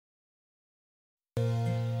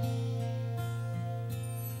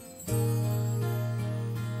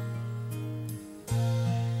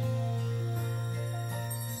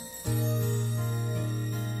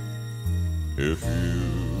If you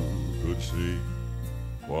could see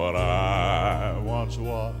what I once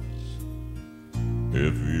was,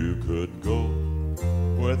 if you could go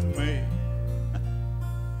with me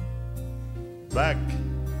back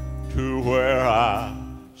to where I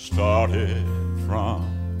started from,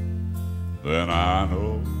 then I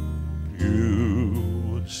know you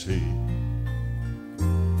would see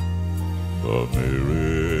the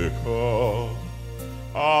miracle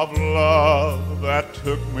of love that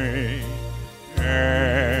took me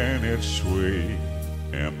in its sweet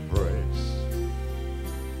embrace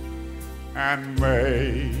and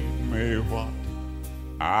made me what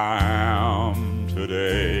I am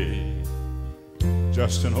today,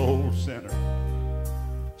 just an old sinner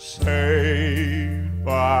saved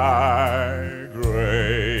by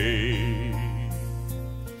grace.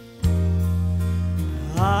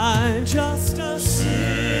 I'm just a sinner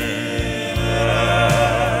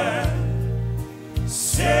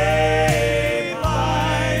saved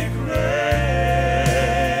by grace.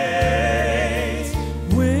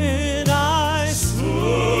 When I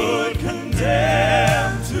stood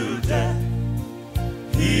condemned to death,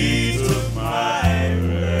 He took my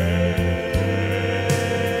place.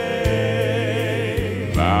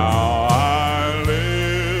 Now I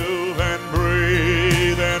live and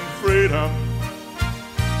breathe in freedom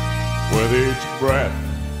with each breath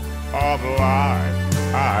of life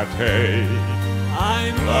I take.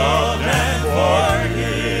 I'm loved and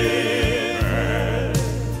forgiven,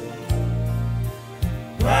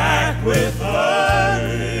 back with the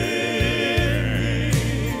living.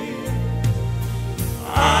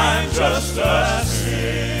 I'm just a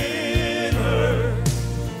sinner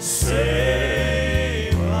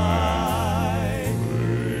saved by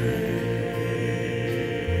grace.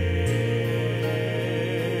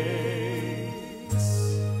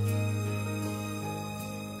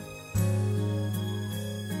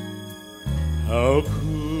 How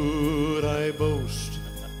could I boast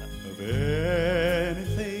of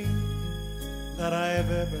anything that I've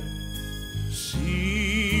ever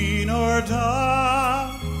seen or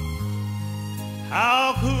done?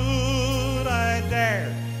 How could I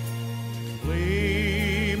dare to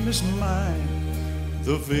claim as mine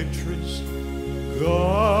the victories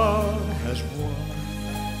God has won?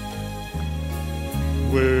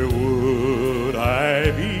 Where would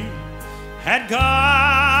I be had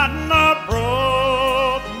God not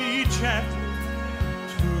brought me gently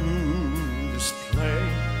to this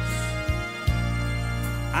place?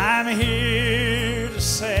 I'm here to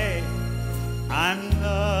say I'm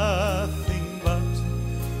nothing but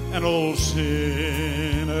an old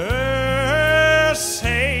sinner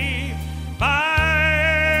saved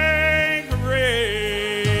by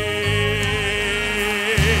grace.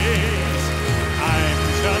 I'm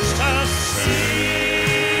just a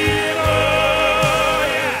sinner,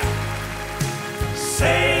 yeah,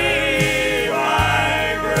 saved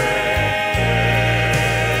by grace.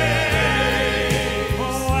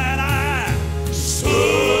 When I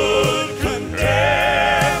stood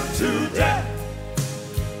condemned to death,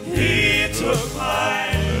 He took my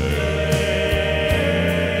place.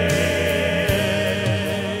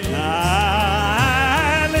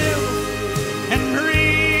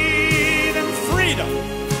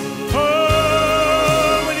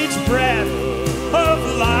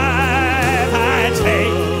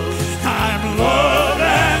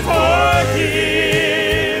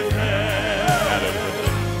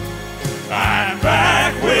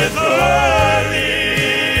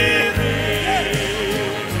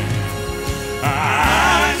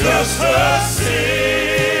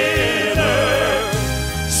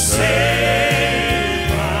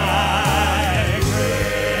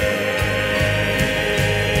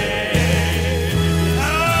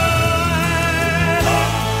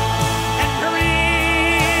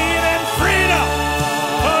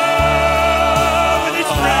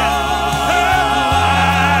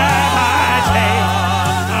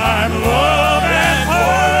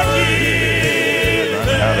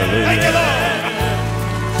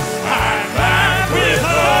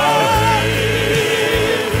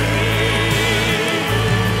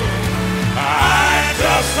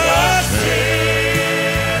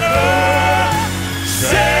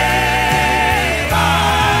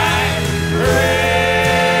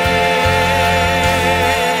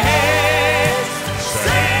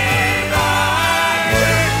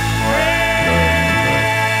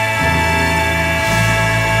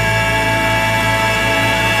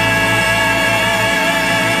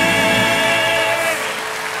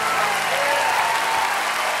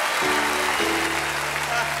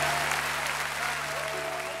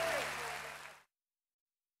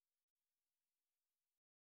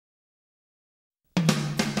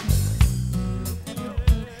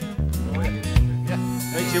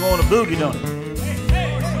 Makes you want to boogie, don't it?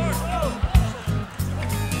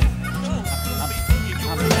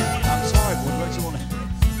 I'm sorry, boy. Makes you want to.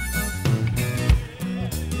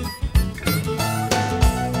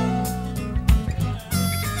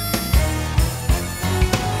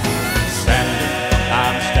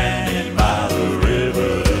 I'm standing by the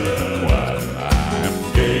river while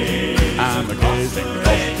I'm gazing. I'm gazing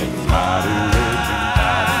across the mighty raging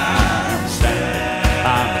tide. I'm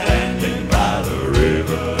standing by the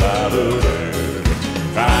river,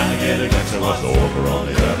 trying to get a glimpse of what's over on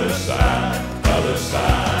the other side, other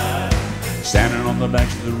side. Standing on the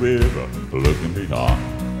banks of the river, looking beyond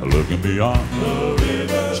the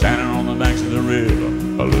river. Standing on the banks of the river,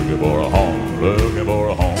 looking for a home,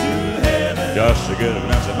 just to get a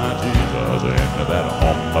glimpse of my Jesus into that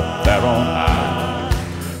home up there on high.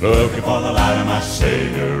 Looking for the light of my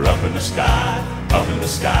Savior up in the sky,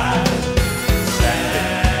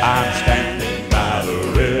 I'm standing by the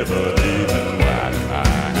river deep and wide, and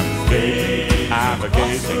I'm gazing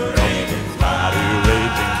across the mighty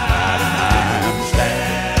raging tide, and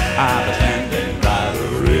I'm standing by the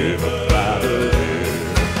river,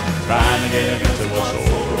 trying to get a glimpse of what's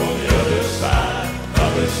over on the other side,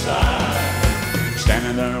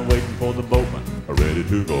 Standing there waiting for the boatman, ready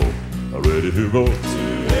to go,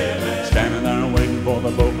 Standing there waiting for the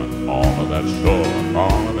boatman on that shore,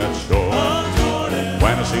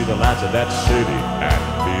 When I see the lights of that city and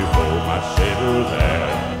behold my Savior there,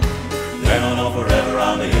 then I'll know forever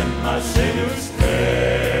I'll be in my Savior's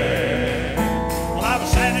care. Well, I was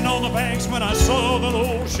standing on the banks when I saw the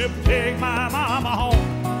old ship take my mama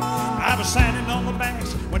home. I was standing on the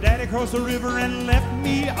banks when Daddy crossed the river and left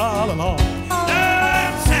me all alone.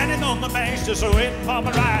 I'm standing on the banks just waiting for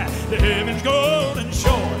my ride to heaven's golden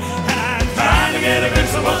shore. And I'm trying to get a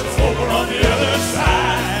glimpse of what's over on the other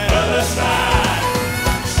side,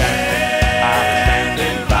 I'm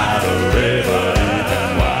standing by the river deep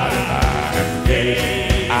and wide, and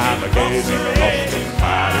I'm gazing across the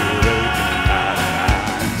mighty raging tide.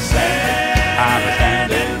 I'm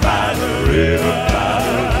standing by the river,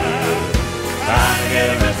 trying to get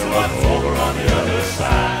a glimpse of what's over on the other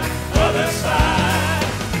side,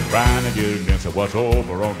 Trying to get a glimpse of what's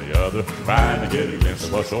over on the other, trying to get a glimpse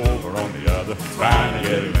of what's over on the other, trying to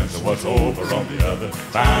get a glimpse of what's over on the other,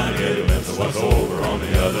 trying to get a glimpse of what's over on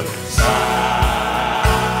the other side.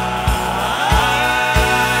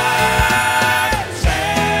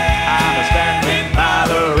 I'm standing by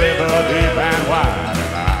the river deep and wide,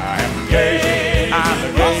 and I'm gazing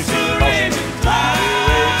across the mighty raging tide,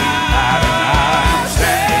 and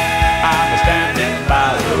I'm standing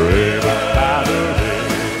by the river,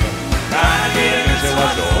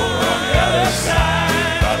 what's over on the other side,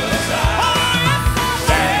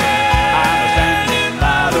 I'm standing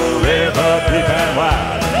by the river deep and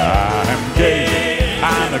wide, I'm gazing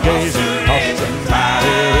across the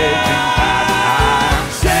mighty raging tide, I'm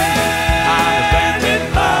standing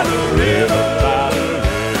by the river,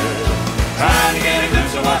 trying to get a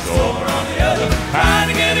glimpse of what's over on the other, trying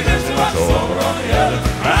to get a glimpse of what's over on the other,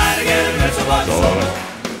 trying to get a glimpse of what's over on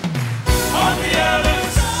the other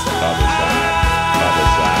side.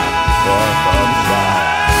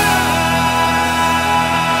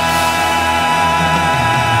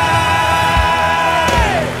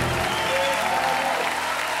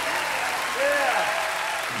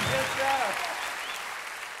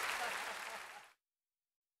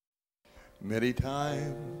 Many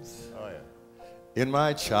times in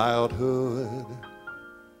my childhood,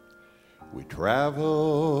 we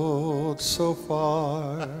traveled so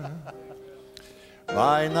far.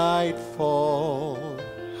 By nightfall,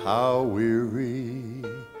 how weary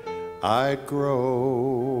I'd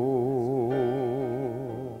grow.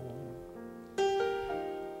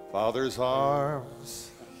 Father's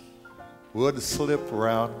arms would slip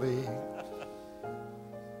round me.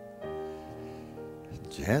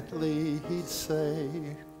 Gently he'd say,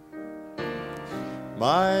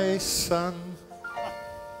 my son,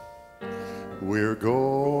 we're going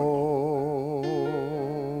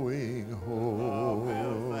home.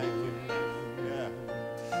 Thank you. Yeah.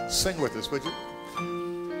 Sing with us, would you?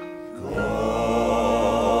 Going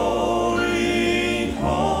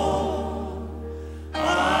home,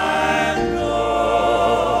 I'm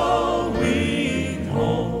going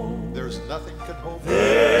home. There's nothing can hold me.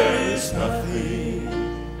 There is nothing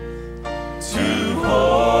to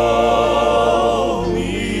hold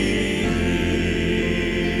me.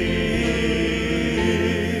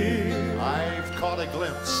 I've caught a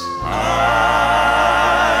glimpse.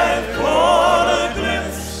 I've caught a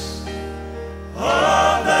glimpse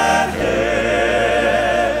of that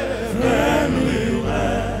heavenly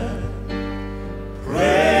land.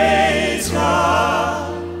 Praise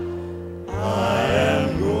God,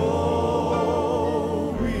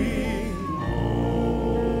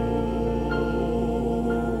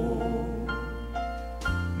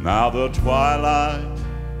 the twilight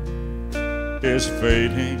is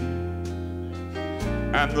fading,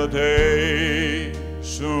 and the day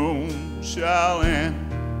soon shall end.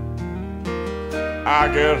 I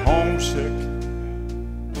get homesick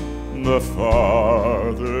the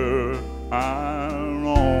farther I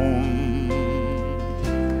roam,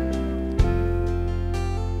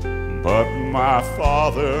 but my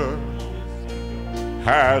father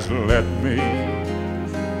has led me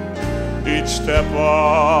each step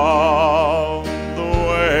of the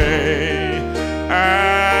way,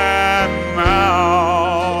 and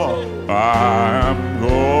now I'm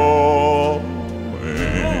going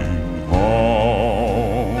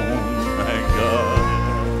home. Thank God.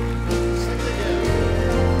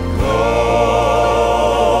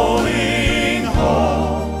 Going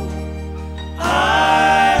home.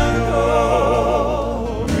 I'm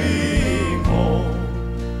going home.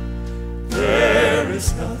 There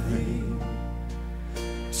is nothing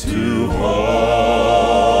to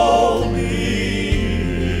hold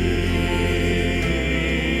me.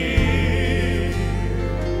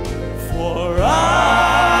 For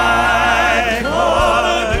I caught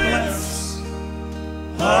a glimpse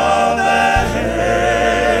of that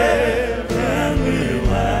heavenly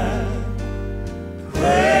land.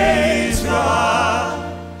 Praise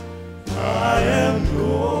God, I am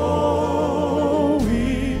going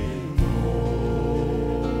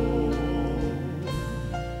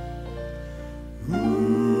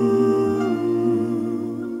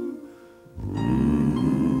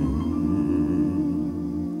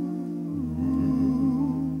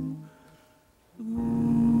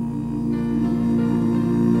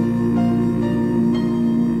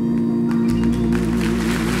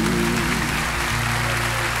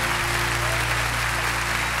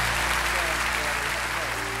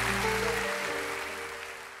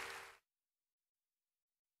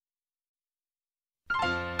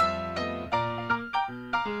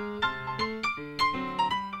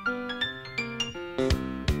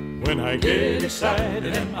When I get excited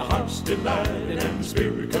and my heart's delighted and the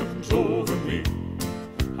spirit comes over me,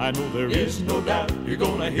 I know there is no doubt you're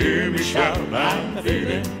gonna hear me shout, I'm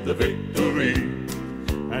feeling the victory.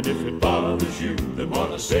 And if it bothers you, then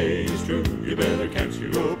what I say is true. You better cancel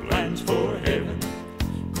your plans for heaven,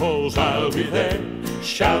 'cause I'll be there,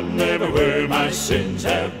 shouting everywhere my sins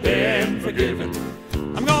have been forgiven.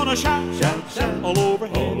 I'm gonna shout, shout, shout all over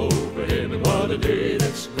heaven. What a day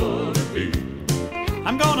that's gonna be.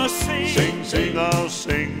 I'm gonna sing, Sing, sing, I'll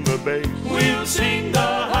sing the bass. we'll sing the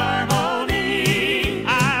harmony.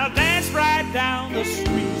 I'll dance right down the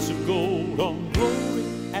streets of gold on Glory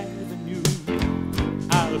Avenue.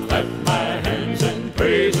 I'll clap my hands and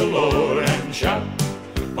praise the Lord and shout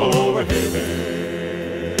all over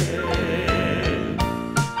heaven.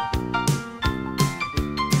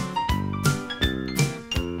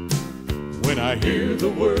 When I hear the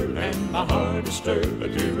word and my heart is stirred, a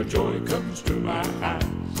tear of joy comes to my eyes.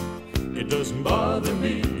 It doesn't bother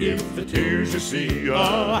me if the tears you see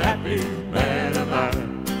are happy man am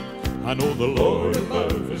I. I know the Lord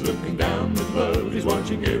above is looking down with love. He's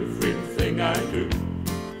watching everything I do.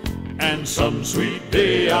 And some sweet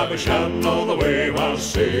day I'll be shouting all the way while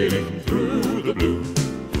sailing through the blue.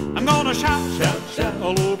 I'm gonna shout, shout, shout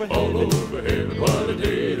all over heaven. What a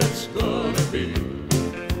day that's gonna be.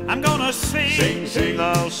 I'm gonna sing, Sing, sing,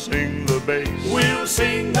 I'll sing the bass. we'll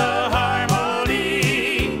sing the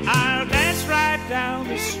harmony. I'll dance right down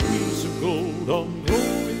the streets of gold on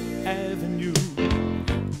Glory Avenue.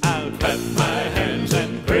 I'll clap my hands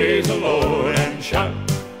and praise the Lord and shout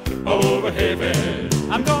all over heaven.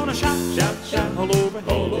 I'm gonna shout, shout, shout all over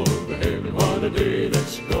heaven. What a day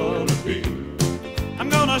that's gonna be. I'm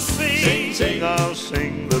gonna sing, Sing, sing, I'll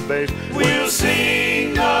sing the bass. we'll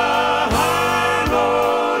sing the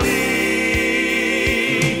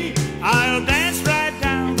harmony. I'll dance right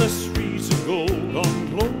down the streets of gold on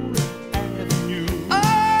Glory Avenue.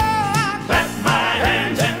 Clap my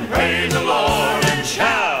hands and praise the Lord and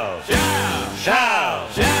shout, shout,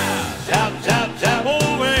 shout, shout, shout, shout, shout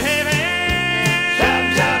over heaven. Shout,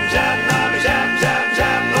 shout, shout, Lord, shout, shout,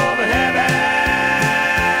 shout over heaven.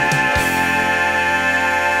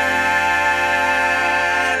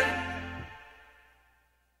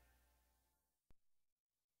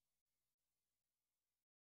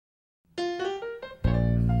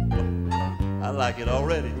 I like it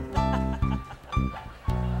already.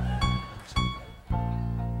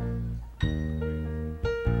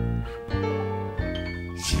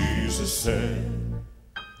 Jesus said,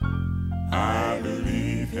 I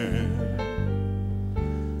believe him.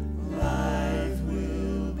 Life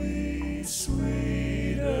will be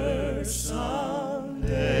sweeter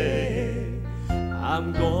someday.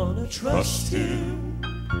 I'm gonna trust Trust him.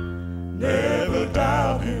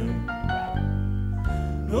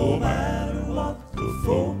 no matter what the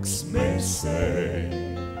folks may say.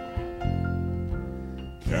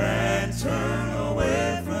 Can't turn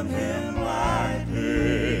away from him like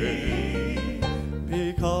me,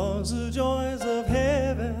 because the joys of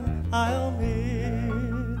heaven I'll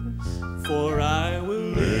miss, for I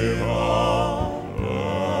will live on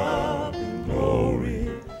up in glory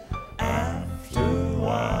after a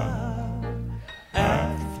while,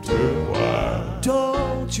 after a while.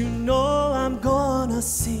 Don't you know I'm gonna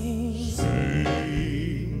sing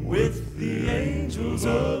with the angels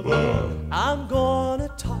above? I'm gonna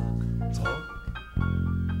talk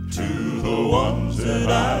to the ones that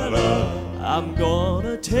I love. I'm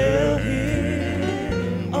gonna tell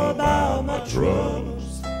him about my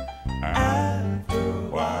troubles after a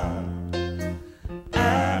while,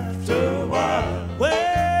 after a while.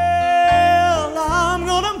 Well, I'm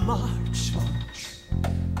gonna march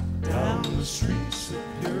down the streets of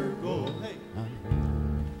pure gold. Hey.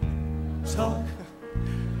 Talk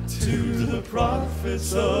to the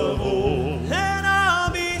prophets of old, and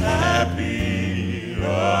I'll be happy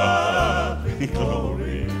up in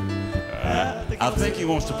glory. I think he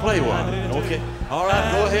wants to play one. Okay. All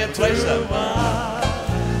right, go ahead and play something.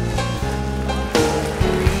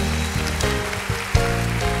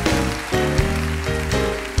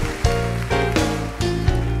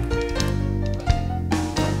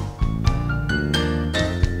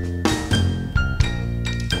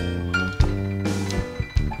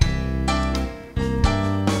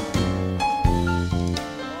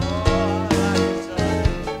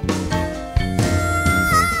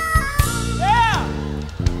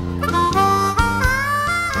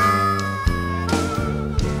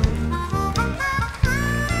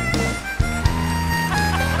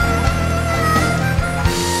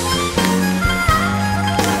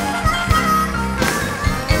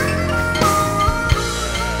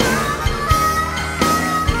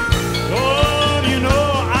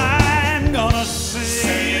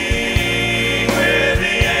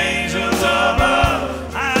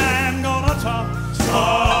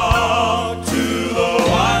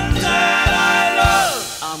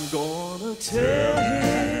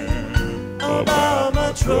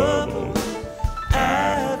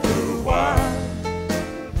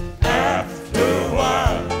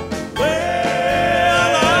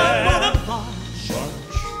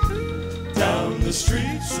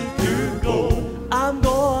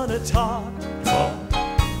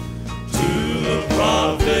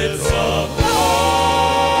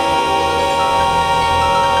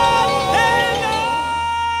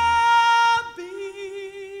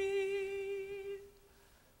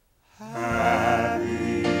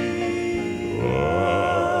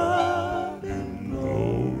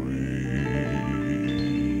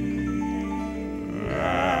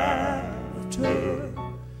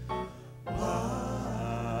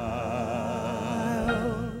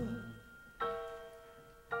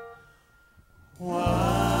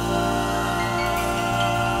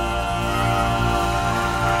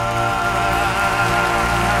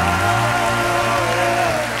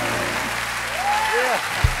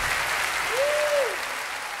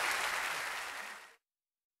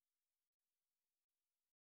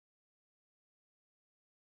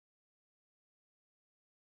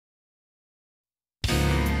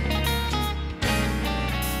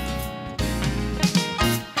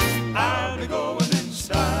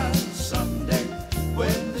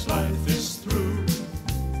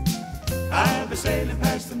 Sailing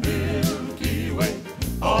past the Milky Way,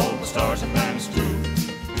 all the stars and planets too.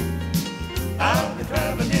 I'll be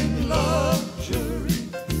traveling in luxury,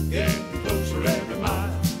 getting closer every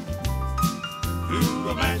mile. Through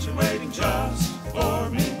a mansion waiting just for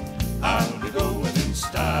me, I'll be going in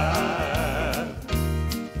style.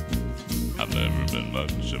 I've never been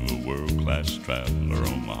much of a world-class traveler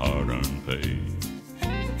on my hard-earned pay,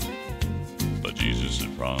 but Jesus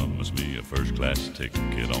had promised me a first-class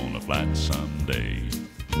ticket on a flight someday.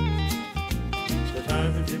 The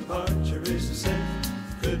time of departure is the same,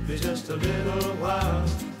 could be just a little while.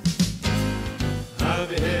 I'll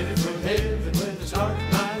be headed for heaven when I start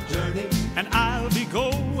my journey, and I'll be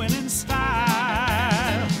going in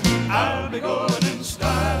style. I'll be going in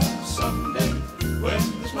style someday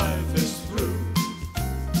when this life is through.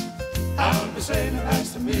 I'll be sailing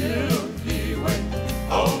past the Milky Way,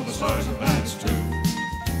 all the stars and planets too.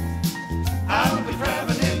 I'll be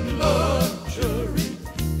traveling in luxury,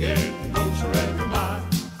 getting closer every mile.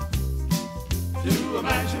 To a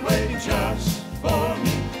mansion waiting just for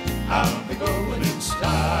me, I'll be going in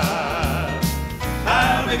style.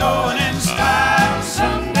 I'll be going in style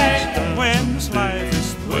someday When this life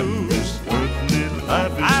is through, this worldly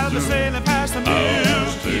life is I'll be through. sailing past the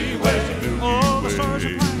Milky Way, all the stars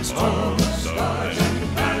stars and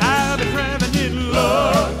planets too. I'll be traveling in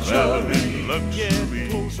luxury, getting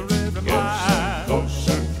closer every mile.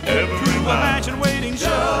 Through a mansion waiting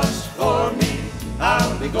just for me,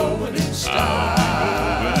 I'll be going in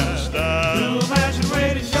style. Through a mansion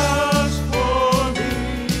waiting just for me,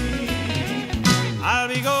 I'll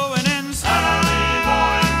be going in style.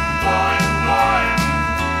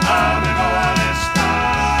 I'll be going in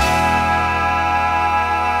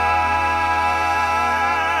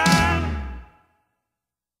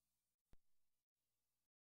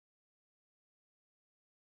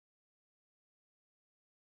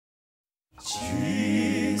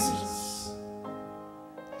Jesus,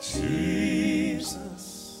 Jesus,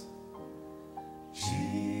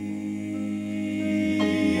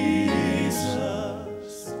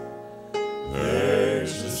 Jesus,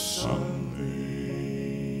 there's just something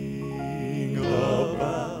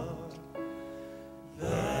about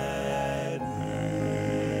that name.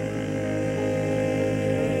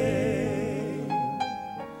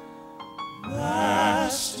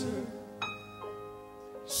 Master,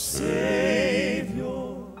 Savior,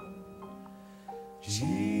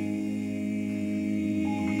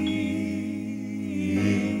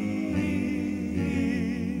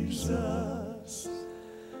 Jesus,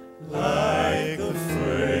 like the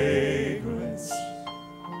fragrance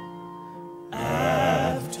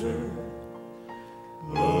after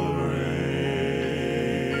the rain.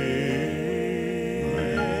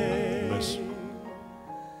 Listen.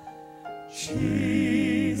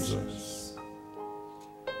 Jesus,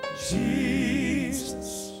 Jesus,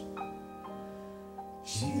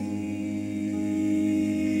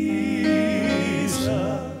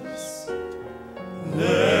 Jesus,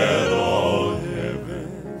 let all heaven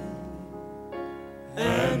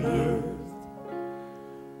and earth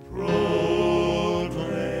proclaim.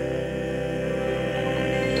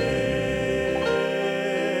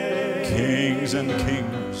 Kings and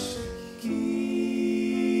kings, kings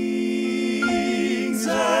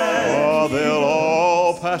and they'll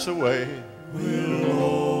all pass away. Will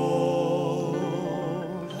all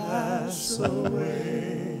pass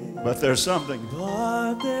away. But there's something.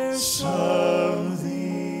 But there's something.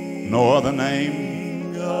 No other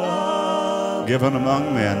name given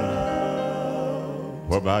among men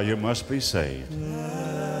whereby you must be saved.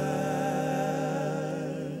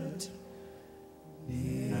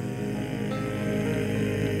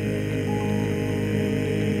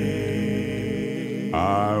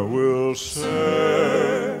 I will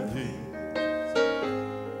serve thee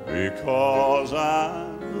because I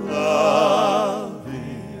love thee.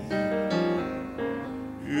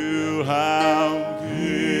 You have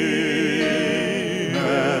given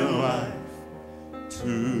life to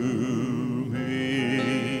me.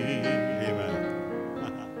 Amen.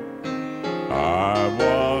 I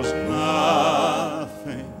was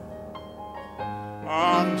nothing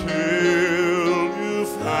until you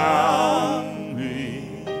found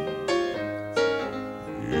me.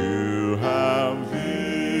 You have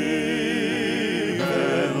given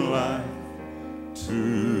life to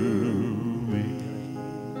me.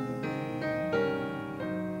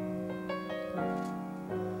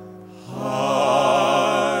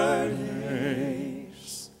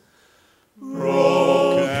 Heartaches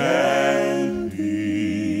broken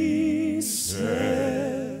pieces,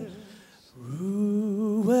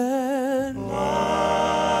 ruined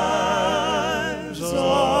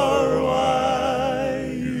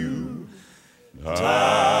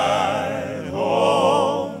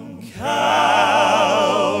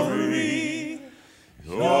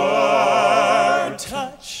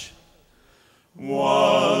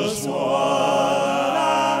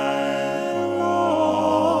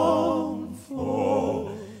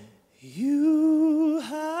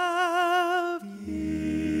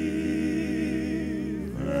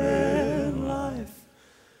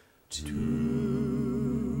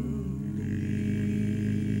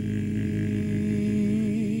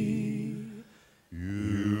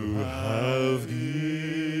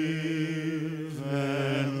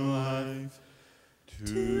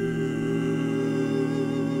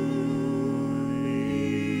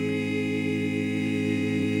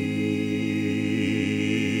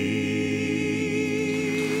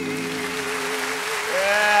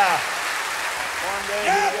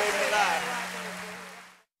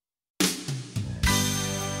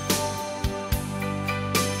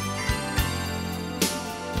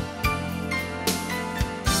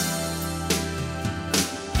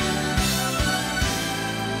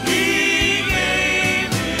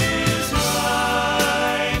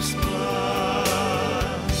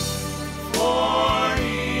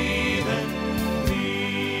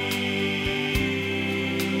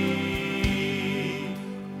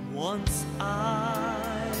Once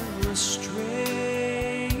I was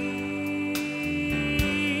straying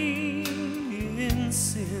in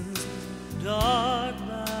sin's dark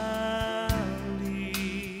valley,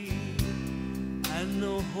 and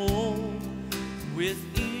no hope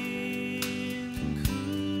within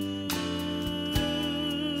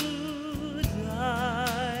could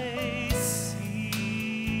I see.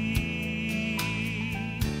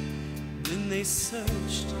 Then they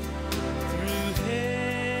searched through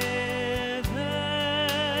heaven,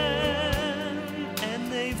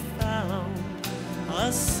 and they found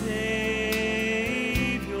a Savior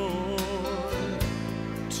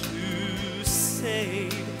to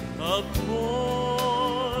save a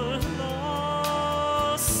poor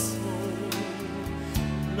lost soul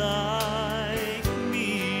like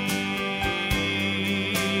me.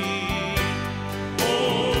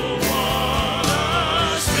 Oh, what a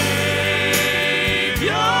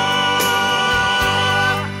Savior!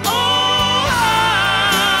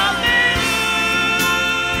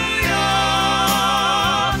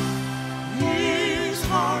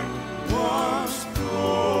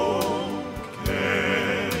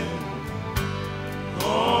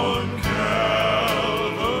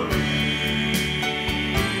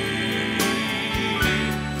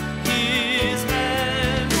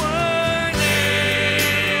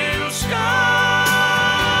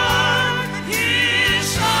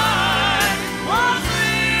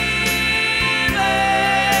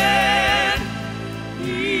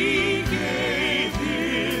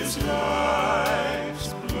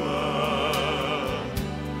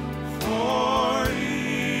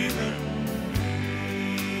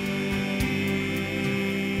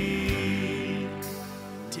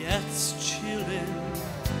 Death's chilling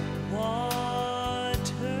waters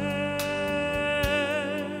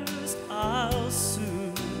I'll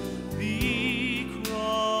soon be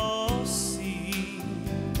crossing,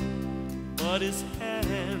 but His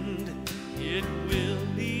hand, it will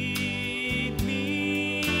lead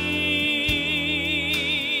me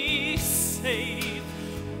safe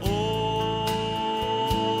o'er.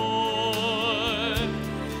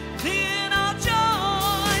 Then I'll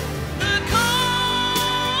join the chorus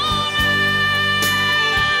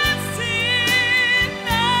in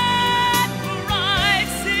that bright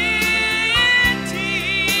city,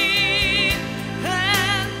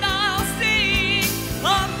 and I'll sing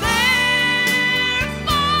of there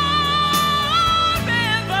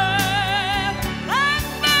forever and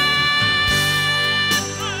nevermore.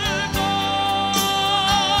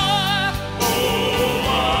 Oh,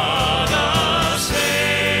 what a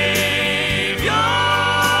Savior!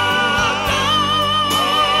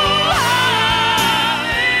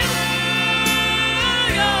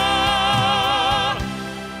 Hallelujah!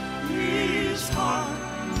 His heart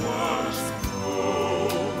was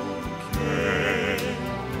broken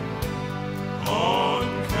on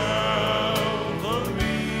Calvary.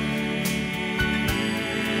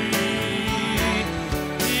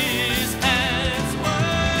 His hands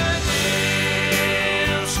were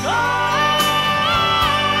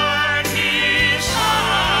nail-scarred. His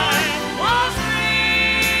side was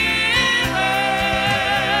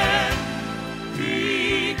riven.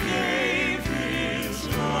 He gave His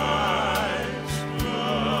life's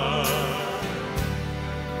blood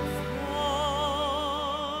for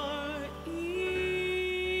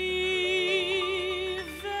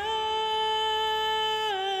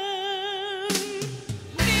even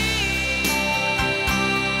me.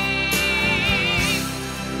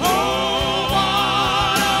 Oh,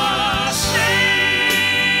 what a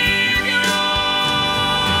Savior!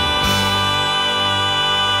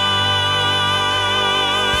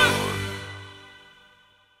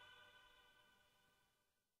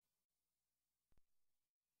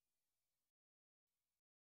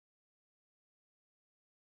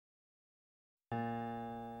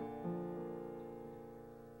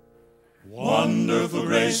 Wonderful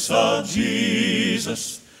grace of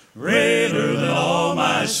Jesus, greater than all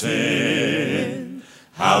my sin.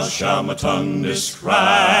 How shall my tongue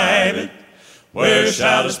describe it? Where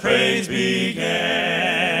shall His praise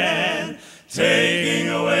begin? Taking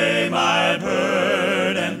away my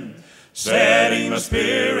burden, setting my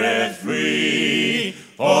spirit free.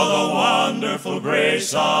 For the wonderful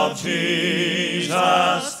grace of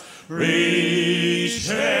Jesus reaches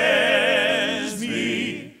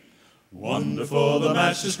me. Wonderful the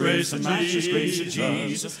matchless grace of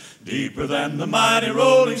Jesus, deeper than the mighty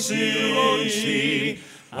rolling sea.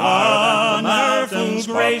 Unearthly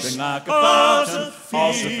grace, like a fountain,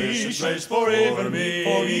 all sufficient grace for even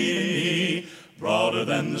me. broader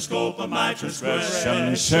than the scope of my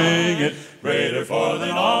transgression. Sing it, greater far than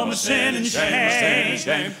all my sin and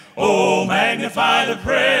shame. Oh, magnify the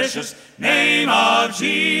precious name of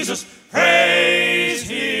Jesus. Praise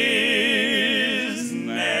his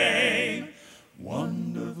name.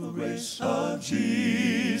 Wonderful grace of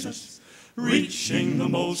Jesus, reaching the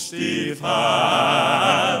most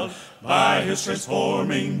defiled by his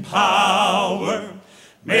transforming power,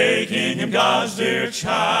 making him God's dear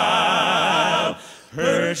child,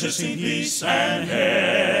 purchasing peace and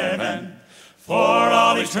heaven for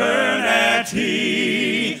all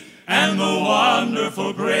eternity. And the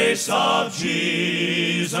wonderful grace of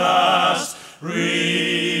Jesus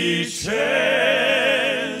reaches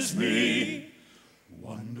me.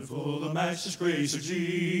 Wonderful the matchless grace of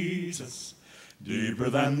Jesus, deeper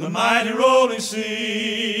than the mighty rolling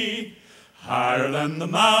sea, higher than the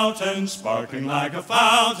mountain, sparkling like a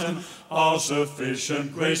fountain, all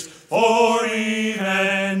sufficient grace for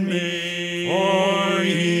even me.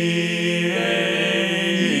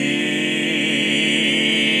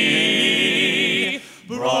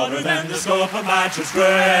 For broader than the scope of my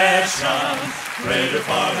transgression, greater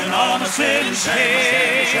far than all my sin and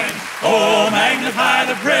shame. Oh, magnify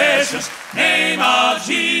the precious name of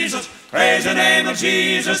Jesus. Praise the name of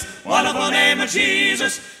Jesus, wonderful name of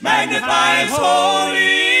Jesus. Magnify his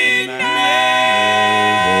holy name.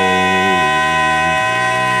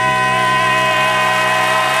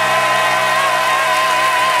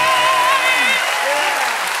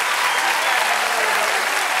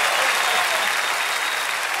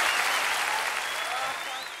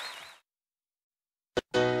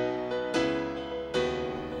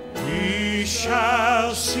 We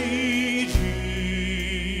shall see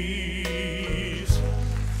Jesus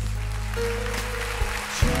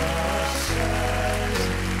just as he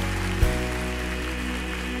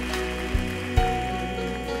is.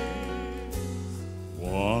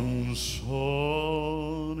 Once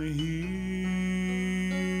on a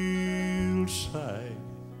hillside,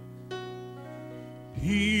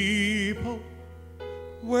 people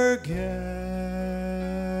were gathered,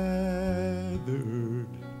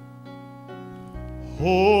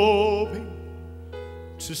 hoping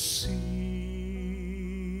to see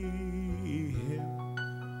him,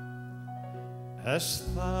 as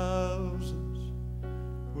thousands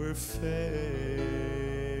were fed,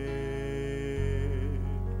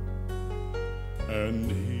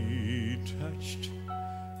 and he touched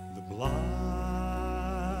the blind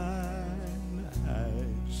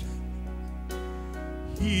eyes,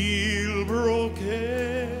 healed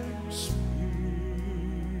broken spirits.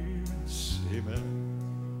 Amen.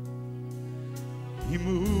 He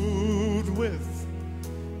moved with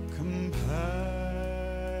compassion,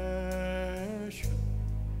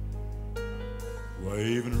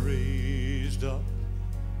 even raised up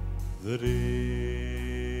the dead.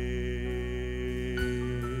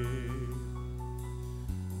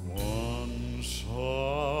 Once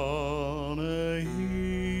on a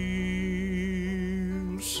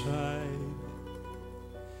hillside,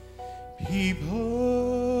 people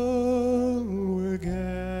were gathered,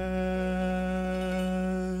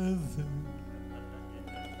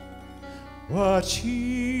 watching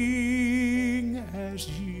as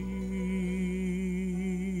he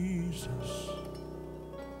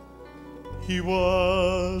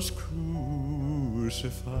was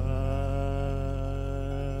crucified.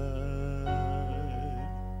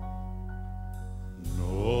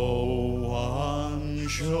 No one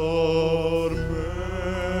showed mercy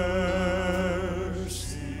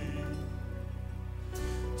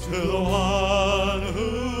to the one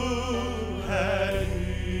who had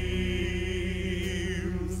healed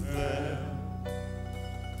them.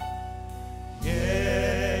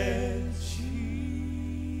 Yet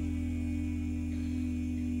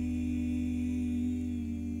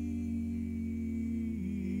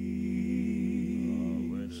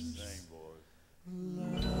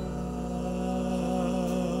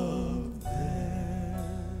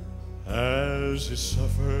as he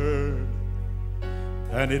suffered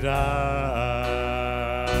and he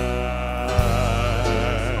died,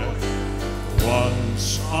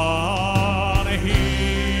 once on a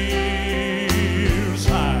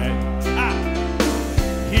hillside,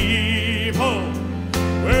 people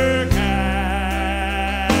were gathered.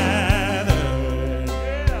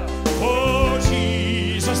 Oh,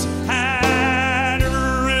 Jesus had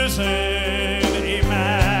risen,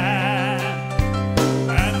 amen,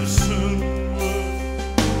 and soon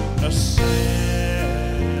would ascend.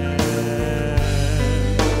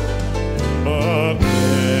 But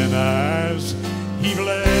then as he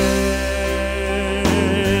bled,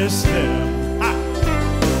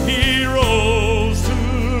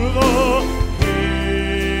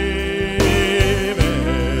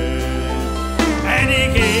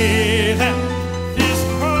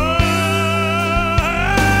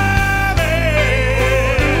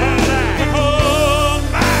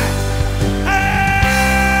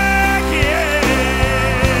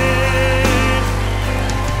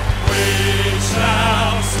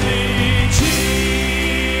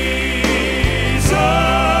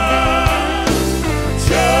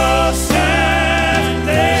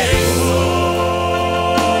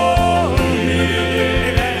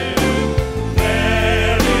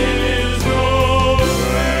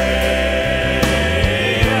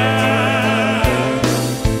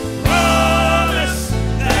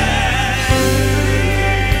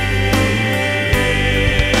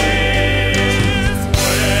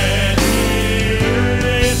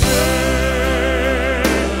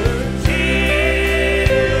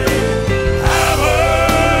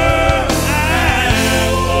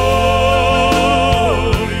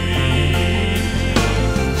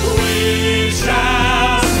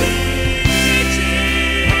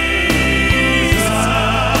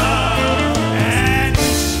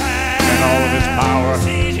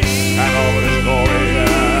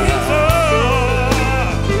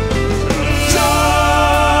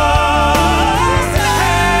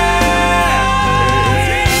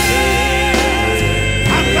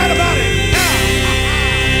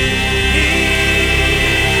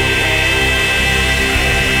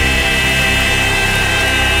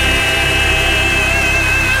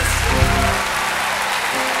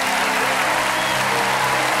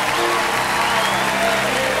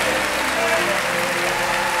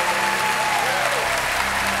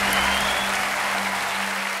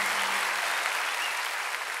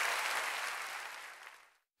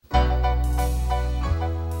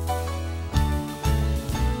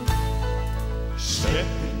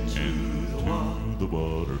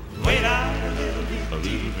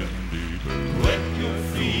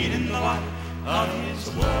 of his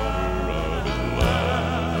word.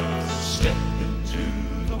 Step into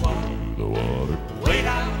the water. Wade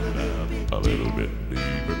out a little bit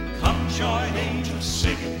deeper. Come join angels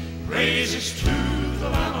singing praises to the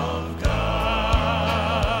Lamb of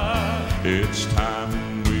God. It's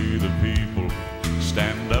time we the people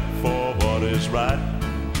stand up for what is right.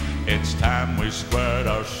 It's time we squared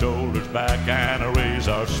our shoulders back and raise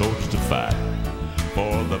our swords to fight.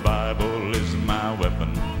 For the Bible is my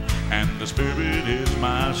weapon and the Spirit is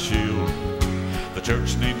my shield. The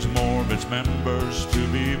church needs more of its members to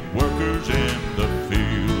be workers in the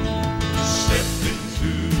field. Step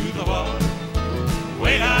into the water,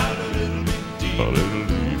 wade out a little bit deeper. A little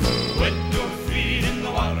deeper. Wet your feet in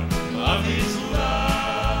the water of his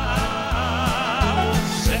love.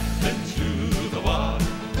 Step into the water,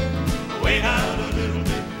 wade out a little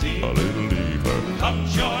bit deeper. A little deeper. Come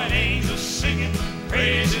join angels singing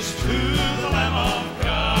praises to the Lamb of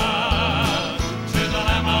God. To the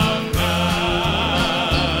Lamb of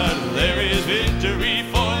God. There is victory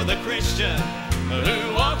for the Christian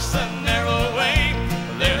who walks the narrow way.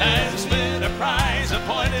 There has been a prize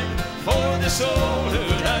appointed for the soul who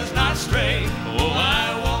does not stray. Oh,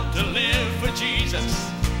 I want to live for Jesus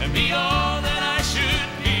and be all that I should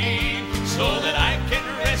be, so that I can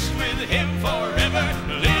rest with him forever,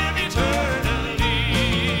 live eternally.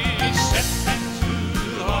 Step into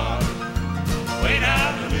the water, wade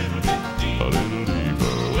out a little bit deeper. A little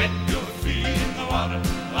deeper. Wet your feet in the water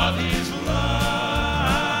of his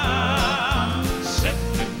love. Step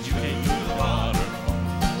into the water,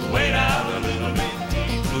 wade out a little bit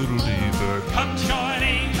deeper. Little deeper. Come join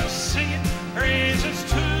angels singing praises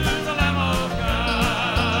to the Lamb of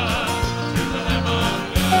God. To the Lamb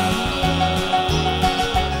of God.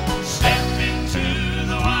 Step into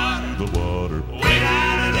the water, wade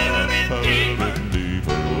out a little bit deeper.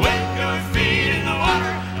 Wet your feet in the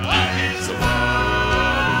water of his love.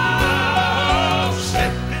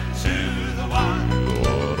 Step into the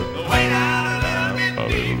water, wade out a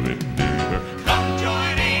little bit deeper. Come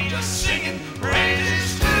join angels singing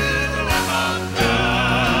praises to the Lamb of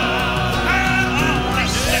God.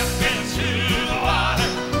 Step into the water,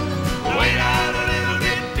 wade out a little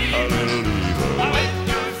bit deeper. Wet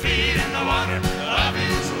your feet in the water of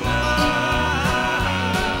his love.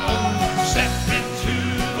 Step into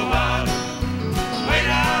the water, wade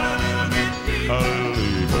out a little bit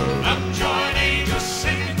deeper. Come join angels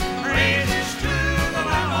singing praises to the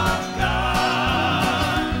Lamb of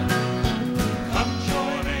God. Come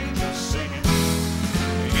join angels singing,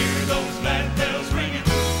 hear those glad bells ringing.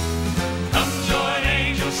 Come join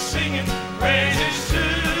angels singing praises to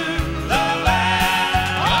the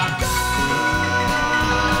Lamb of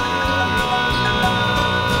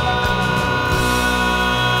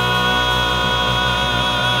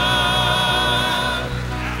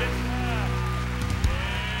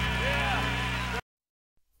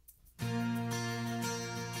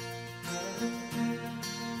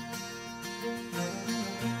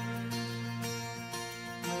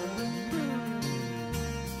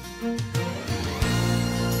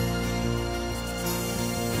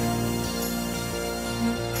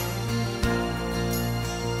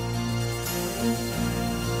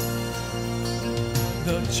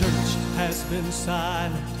The church has been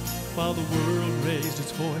silent while the world raised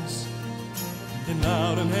its voice. In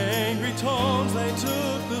loud and angry tones they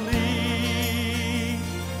took the lead.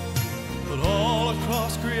 But all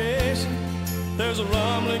across creation there's a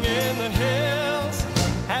rumbling in the hills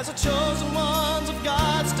as the chosen ones of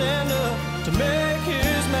God stand up to make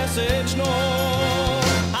his message known.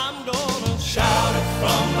 I'm gonna shout it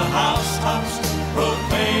from the housetops,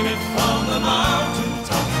 proclaim it from the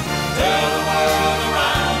mountaintops, tell the world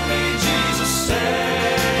around me Jesus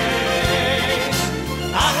saves.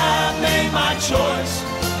 I have made my choice,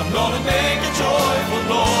 I'm gonna make a joyful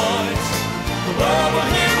noise. The world will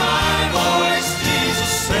hear my voice,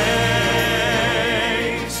 Jesus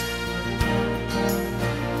saves.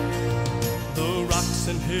 The rocks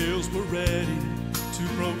and hills were ready to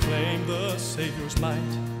proclaim the Savior's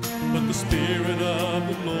might, but the Spirit of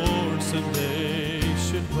the Lord said they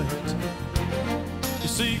should wait. You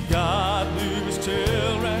see, God knew his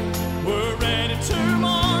children were ready to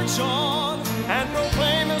march on and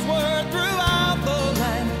proclaim his word throughout the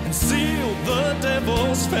land and seal the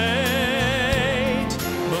devil's fate.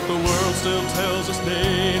 But the world still tells us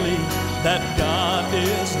daily that God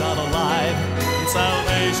is not alive and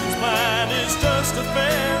salvation's plan is just a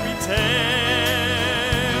fairy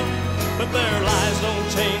tale. But their lies don't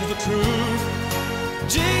change the truth.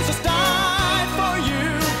 Jesus died for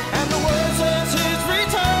you, and the word says his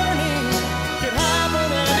returning can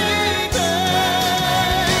happen any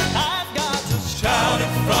day. I've got to shout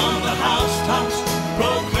it from the housetop,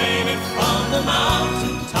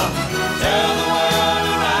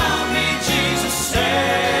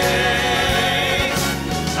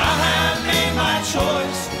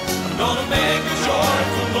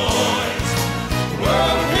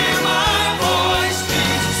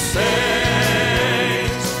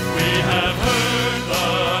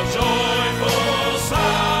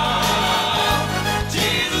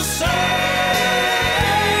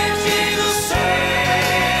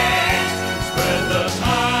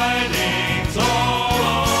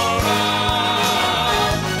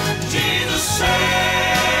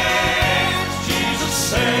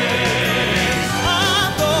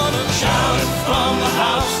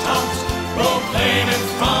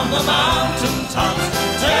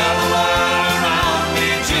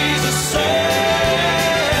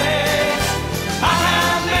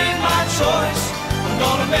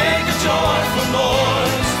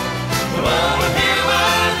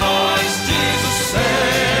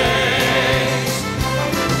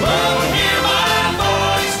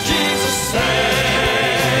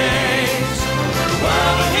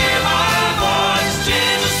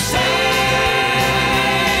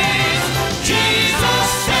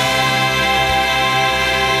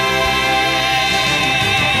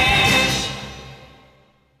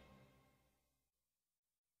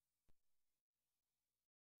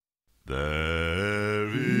 There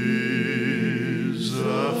is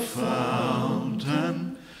a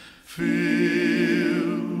fountain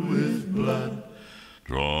filled with blood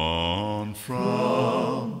drawn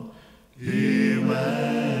from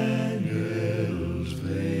Emmanuel's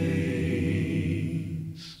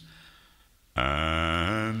veins,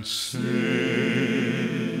 and sinners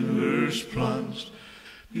plunged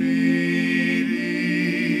beneath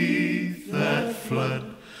that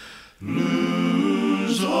flood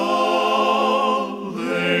lose all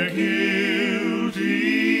their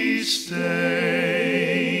guilty stains,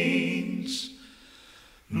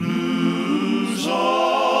 lose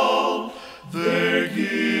all their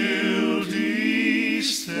guilty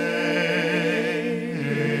stains,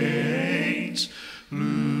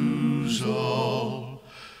 lose all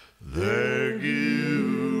their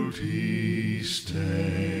guilty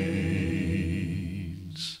stains,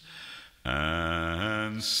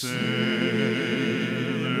 and sinners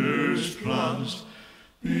plunged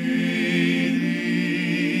beneath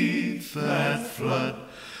that flood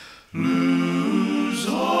lose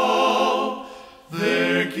all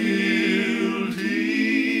their guilty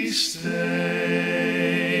stains.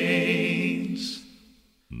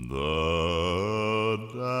 The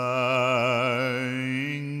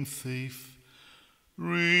dying thief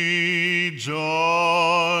rejoiced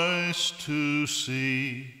to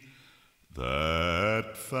see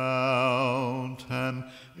that fountain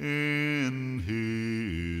in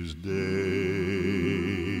his day.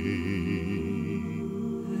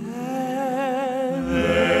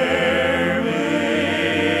 There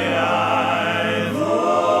may I,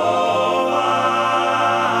 though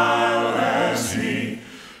I'll as he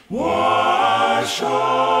wash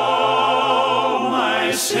all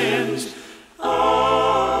my sins away.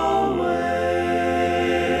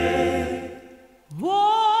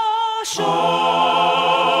 Wash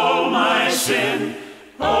All my sin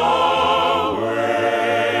away.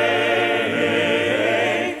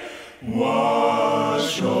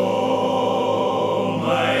 Wash all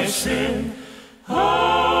my sin away.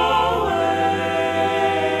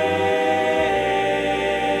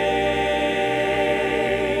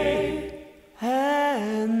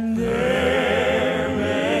 and There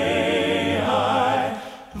may I,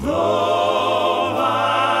 though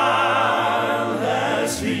vile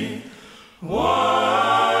as he,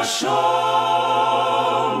 wash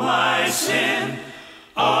all my sin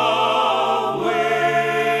away,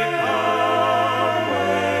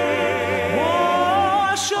 away.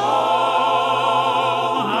 Wash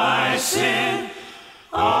all my sin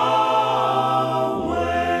away.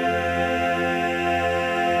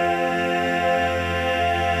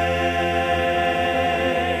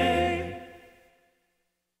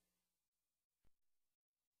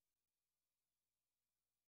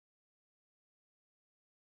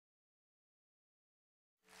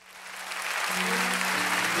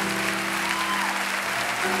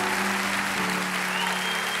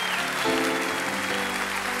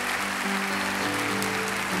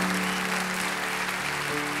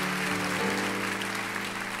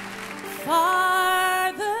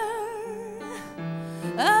 farther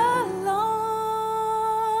along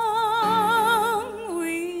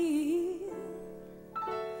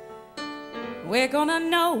we're gonna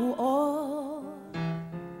know all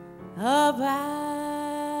about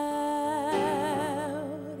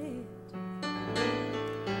it.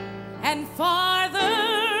 And farther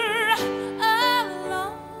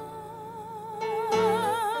along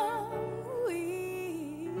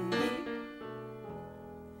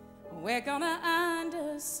we're gonna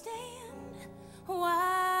understand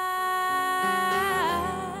why.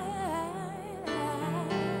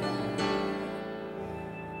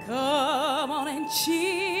 Come on and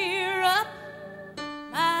cheer up,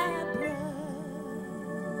 my brother.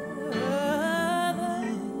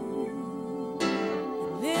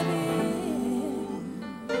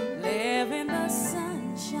 Live in the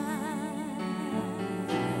sunshine,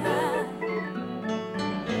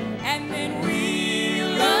 and then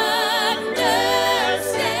we'll understand.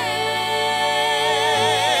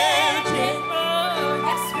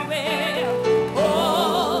 Yes, we will.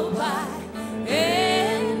 All by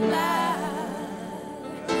and by.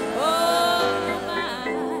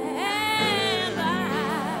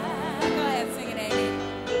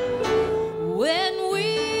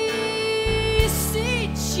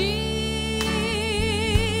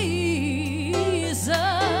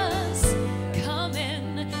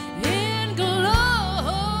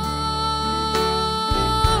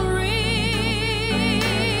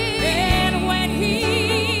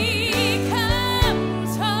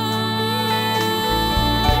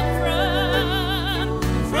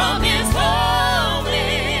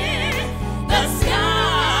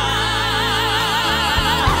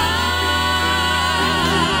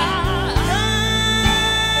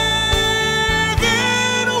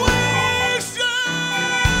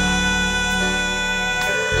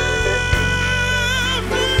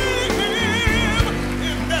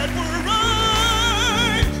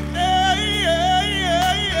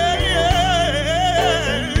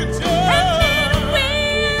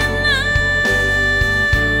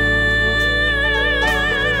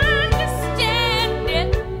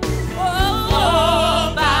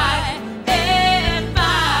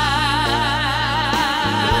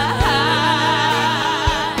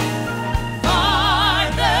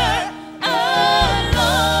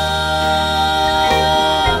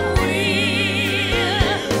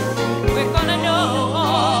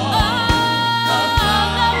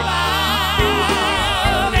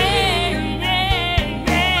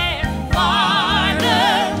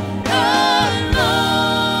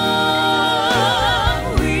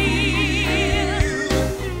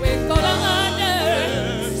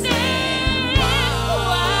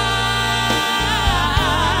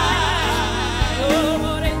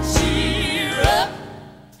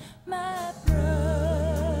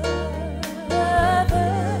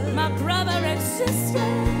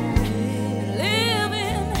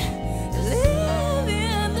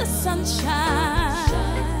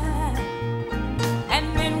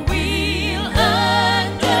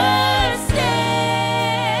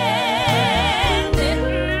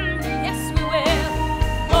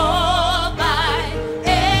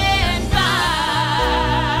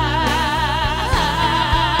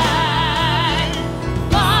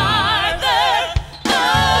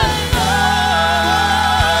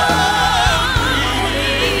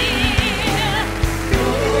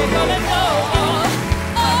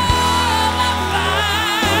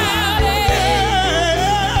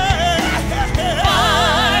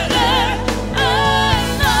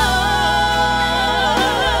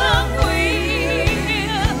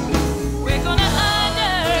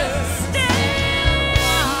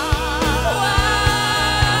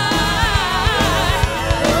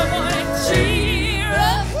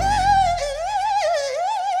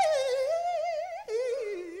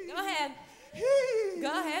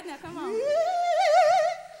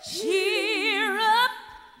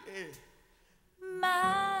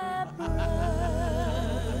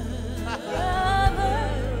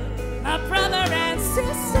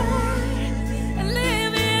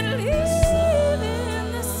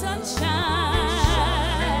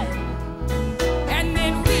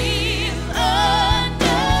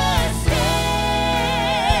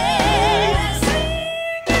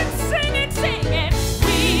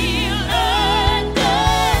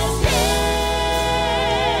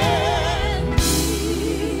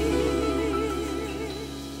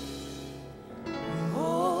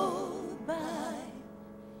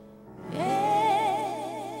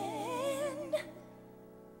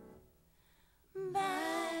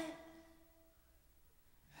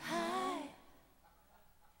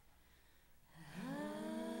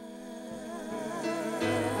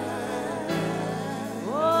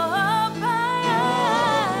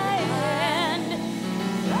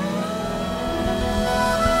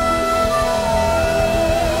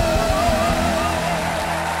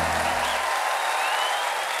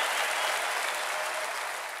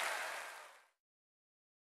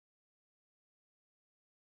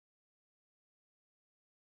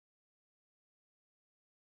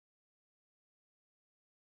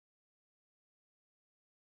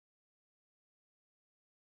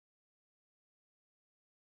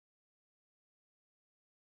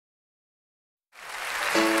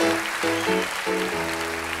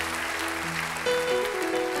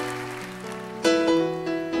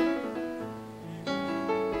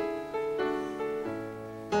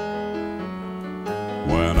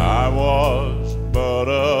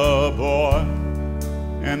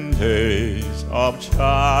 in days of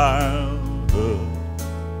childhood.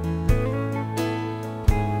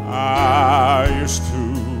 I used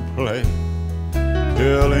to play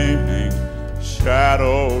till evening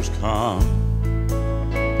shadows come.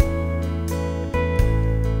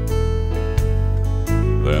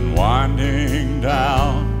 Then winding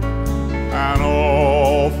down an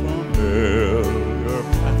old familiar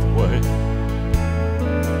pathway,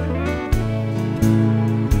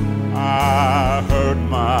 I heard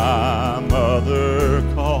my mother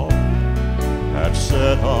call at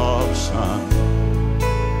set of sun.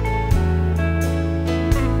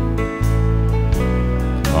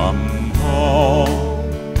 Come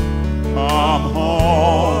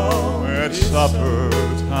home, it's supper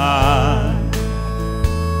time.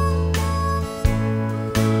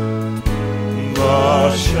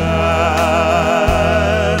 The shadows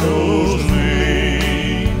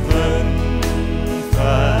lengthen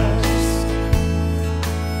fast.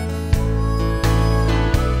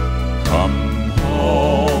 Come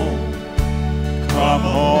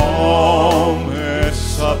home, it's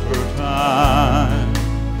supper time.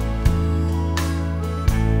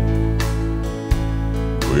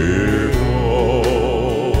 We're going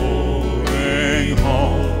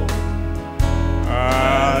home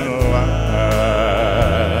at last.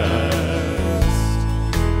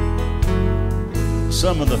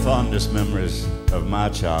 Some of the fondest memories of my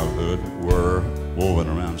childhood were woven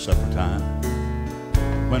around supper time,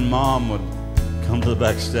 when Mom would come to the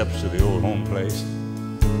back steps of the old home place.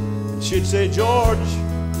 She'd say, "George,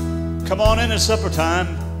 come on in, it's supper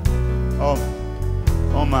time." Oh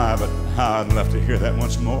my, but how I'd love to hear that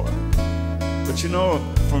once more. But you know,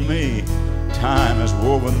 for me, time has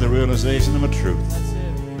woven the realization of a truth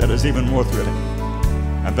that is even more thrilling.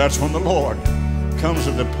 And that's when the Lord comes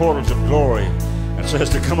to the portals of glory and says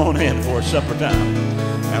to come on in for supper time.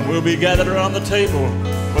 And we'll be gathered around the table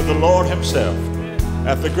with the Lord himself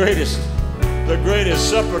at the greatest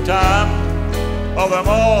supper time of them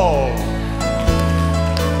all.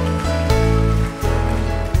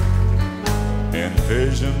 In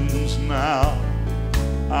visions now,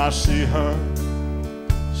 I see her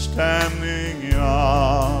standing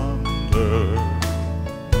yonder,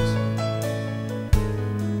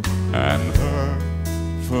 and her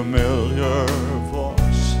familiar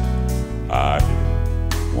voice I hear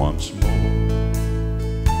once more.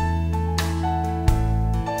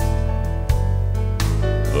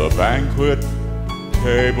 The banquet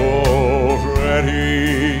table's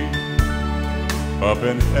ready up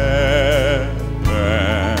in heaven.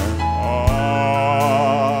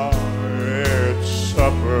 Oh, it's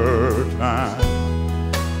supper time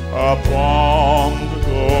upon the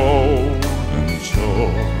golden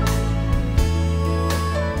shore.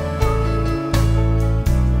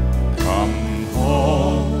 Come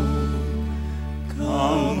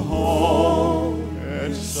home,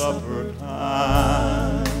 it's supper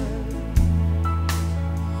time.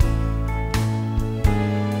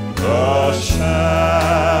 The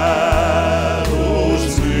shadows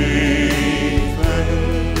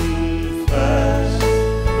lengthen fast.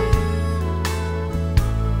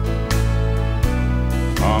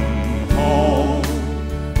 Come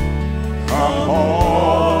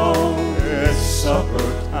home, it's supper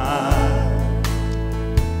time.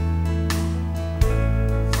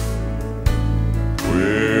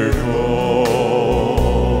 We're going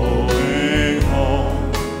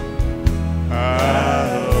home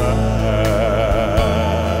at last.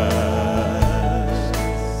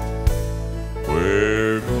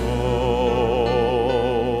 We're going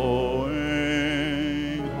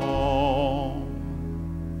home.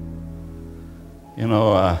 You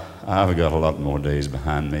know, I've got a lot more days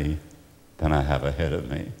behind me than I have ahead of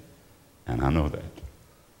me, and I know that.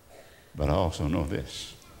 But I also know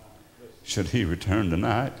this. Should he return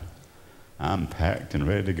tonight, I'm packed and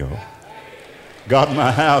ready to go. Got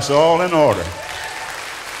my house all in order.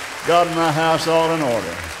 Got my house all in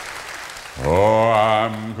order. Oh,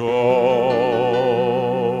 I'm going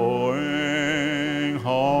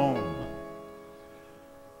home.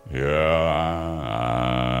 Yeah,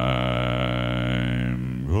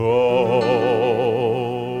 I'm going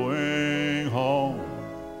home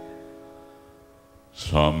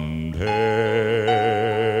someday.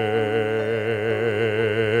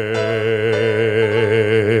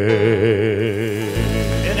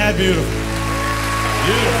 Isn't that beautiful?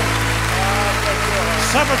 Beautiful.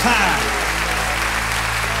 Supper time.